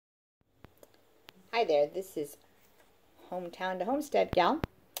Hi there, this is Hometown to Homestead Gal.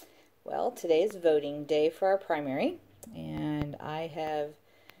 Well, today is voting day for our primary, and I have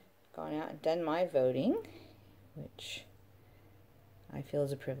gone out and done my voting, which I feel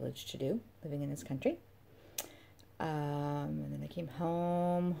is a privilege to do, living in this country. And then I came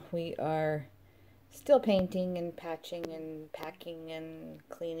home. We are still painting and patching and packing and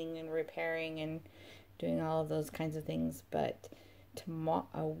cleaning and repairing and doing all of those kinds of things, but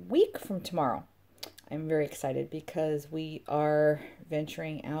a week from tomorrow, I'm very excited because we are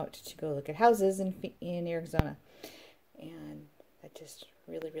venturing out to go look at houses in Arizona, and that just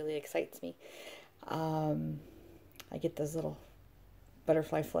really excites me. I get those little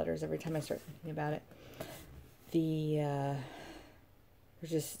butterfly flutters every time I start thinking about it.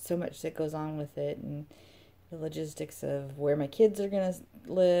 There's just so much that goes on with it, and the logistics of where my kids are going to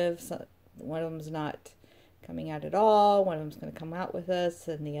live. So one of them's not coming out at all. One of them's going to come out with us,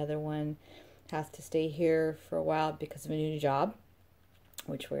 and the other one has to stay here for a while because of a new job,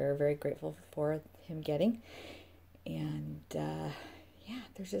 which we're very grateful for him getting. And yeah,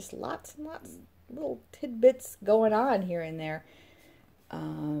 there's just lots and lots of little tidbits going on here and there.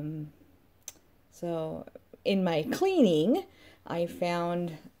 So in my cleaning, I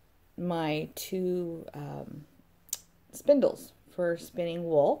found my two spindles for spinning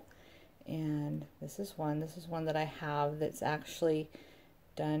wool, and this is one that I have that's actually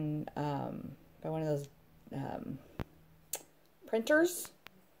done by one of those printers.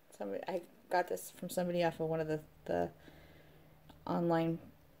 I got this from somebody off of one of the online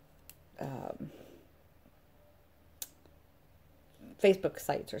Facebook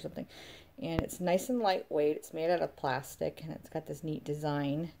sites or something, and it's nice and lightweight. It's made out of plastic, and it's got this neat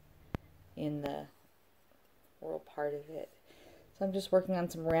design in the whirl part of it. So I'm just working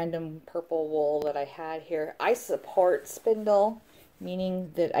on some random purple wool that I had here. I support spindle,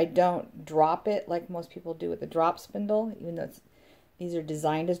 meaning that I don't drop it like most people do with a drop spindle, even though these are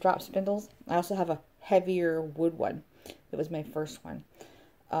designed as drop spindles. I also have a heavier wood one. It was my first one.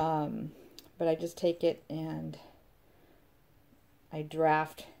 But I just take it and I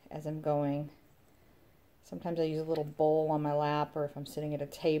draft as I'm going. Sometimes I use a little bowl on my lap, or if I'm sitting at a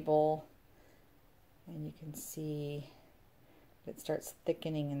table, and you can see it starts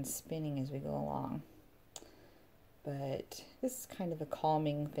thickening and spinning as we go along. But this is kind of a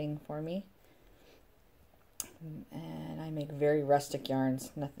calming thing for me. And I make very rustic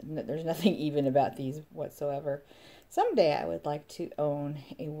yarns. There's nothing even about these whatsoever. Someday I would like to own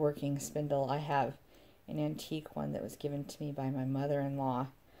a working spindle. I have an antique one that was given to me by my mother-in-law,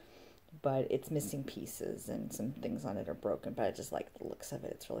 but it's missing pieces and some things on it are broken, but I just like the looks of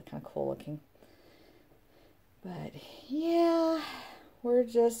it. It's really kind of cool looking. But yeah, we're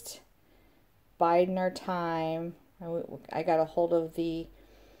just biding our time. I got a hold of the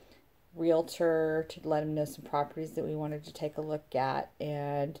realtor to let him know some properties that we wanted to take a look at,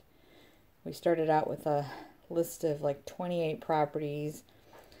 and we started out with a list of like 28 properties,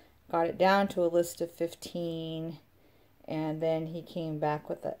 got it down to a list of 15, and then he came back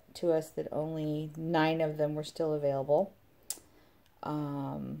with to us that only 9 of them were still available,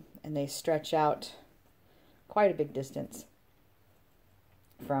 and they stretch out quite a big distance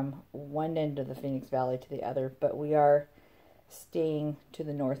from one end of the Phoenix Valley to the other, but we are staying to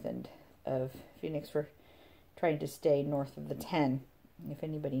the north end of Phoenix. We're trying to stay north of the 10, if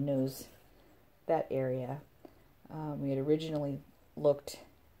anybody knows that area. We had originally looked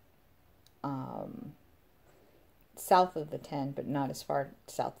south of the 10, but not as far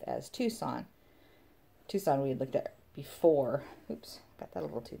south as Tucson. Tucson we had looked at before. Oops, got that a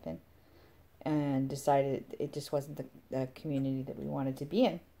little too thin. And decided it just wasn't the community that we wanted to be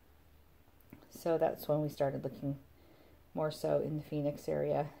in. So that's when we started looking more so in the Phoenix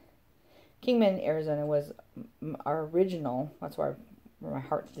area. Kingman, Arizona was our original, that's where my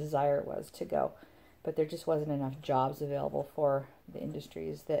heart's desire was to go. But there just wasn't enough jobs available for the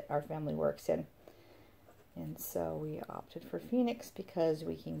industries that our family works in. And so we opted for Phoenix because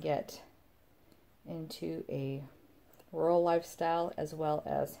we can get into a rural lifestyle as well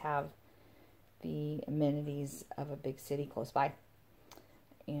as have the amenities of a big city close by.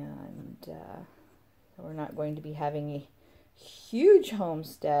 And we're not going to be having a huge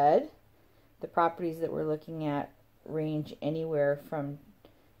homestead. The properties that we're looking at range anywhere from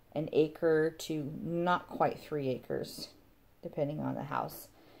an acre to not quite 3 acres, depending on the house.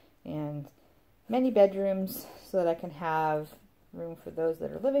 And many bedrooms so that I can have room for those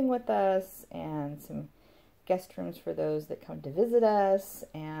that are living with us, and some guest rooms for those that come to visit us,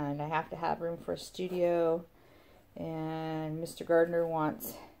 and I have to have room for a studio. And Mr. Gardner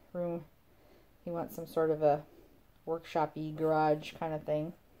wants room. He wants some sort of a workshop-y garage kind of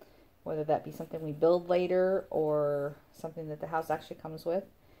thing. whether that be something we build later or something that the house actually comes with.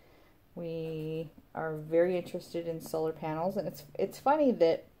 We are very interested in solar panels, and it's funny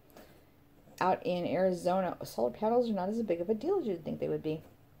that out in Arizona, solar panels are not as big of a deal as you'd think they would be,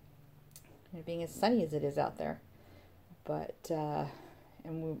 being as sunny as it is out there. But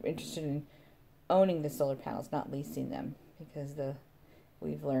and we're interested in owning the solar panels, not leasing them, because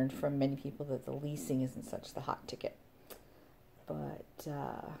we've learned from many people that the leasing isn't such the hot ticket. But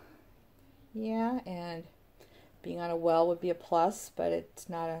yeah, and being on a well would be a plus, but it's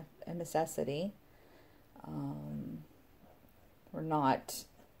not a necessity. We're not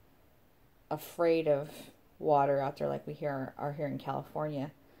afraid of water out there like we are here in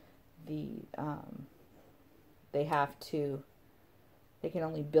California. They can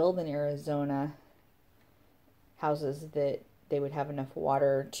only build in Arizona houses that they would have enough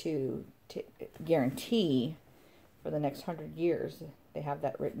water to guarantee for the next 100 years. They have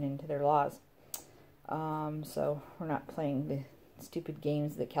that written into their laws. So we're not playing the stupid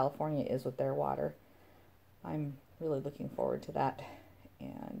games that California is with their water. I'm really looking forward to that.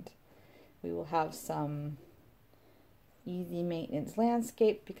 And we will have some easy maintenance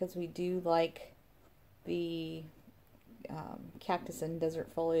landscape because we do like the cactus and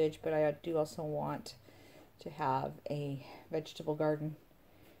desert foliage, but I do also want to have a vegetable garden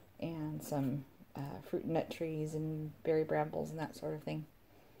and some fruit and nut trees and berry brambles and that sort of thing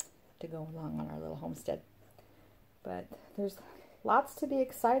to go along on our little homestead. But there's lots to be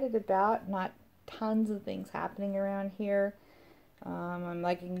excited about, not tons of things happening around here. I'm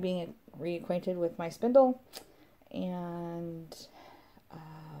liking being reacquainted with my spindle, and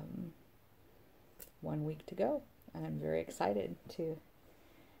 1 week to go, and I'm very excited to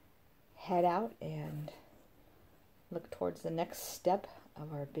head out and look towards the next step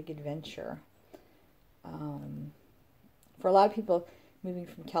of our big adventure. For a lot of people, moving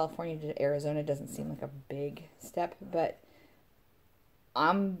from California to Arizona doesn't seem like a big step, but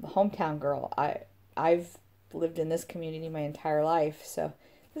I'm a hometown girl. I've lived in this community my entire life, so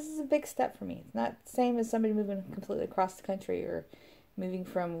this is a big step for me. It's not the same as somebody moving completely across the country or moving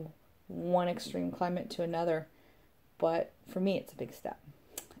from one extreme climate to another, but for me it's a big step.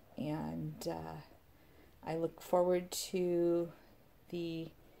 And I look forward to the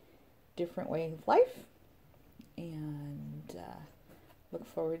different way of life, and look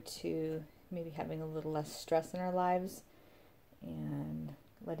forward to maybe having a little less stress in our lives and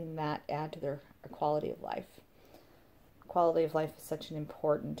letting that add to their quality of life. Quality of life is such an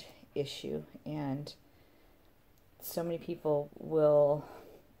important issue, and so many people will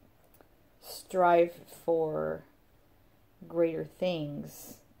strive for greater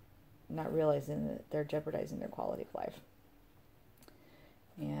things, not realizing that they're jeopardizing their quality of life.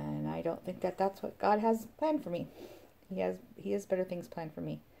 And I don't think that that's what God has planned for me. He has better things planned for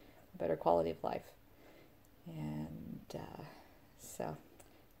me, a better quality of life. And so,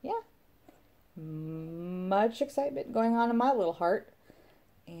 yeah, much excitement going on in my little heart.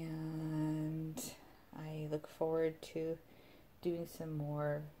 And I look forward to doing some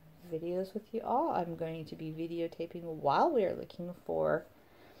more videos with you all. I'm going to be videotaping while we are looking for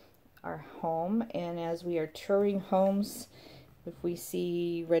our home, and as we are touring homes, if we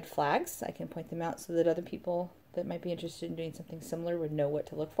see red flags, I can point them out so that other people that might be interested in doing something similar would know what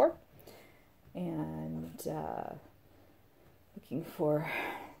to look for. And looking for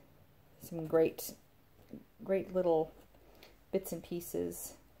some great little bits and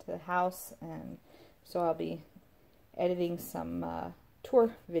pieces to the house, and so I'll be editing some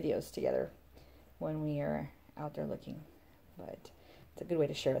tour videos together when we are out there looking. But it's a good way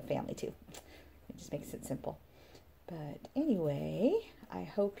to share with family too. It just makes it simple. But anyway, I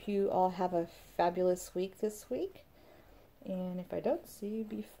hope you all have a fabulous week this week. And if I don't see you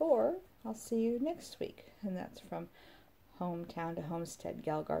before, I'll see you next week. And that's from Hometown to Homestead,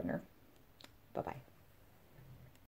 Gal Gardner. Bye-bye.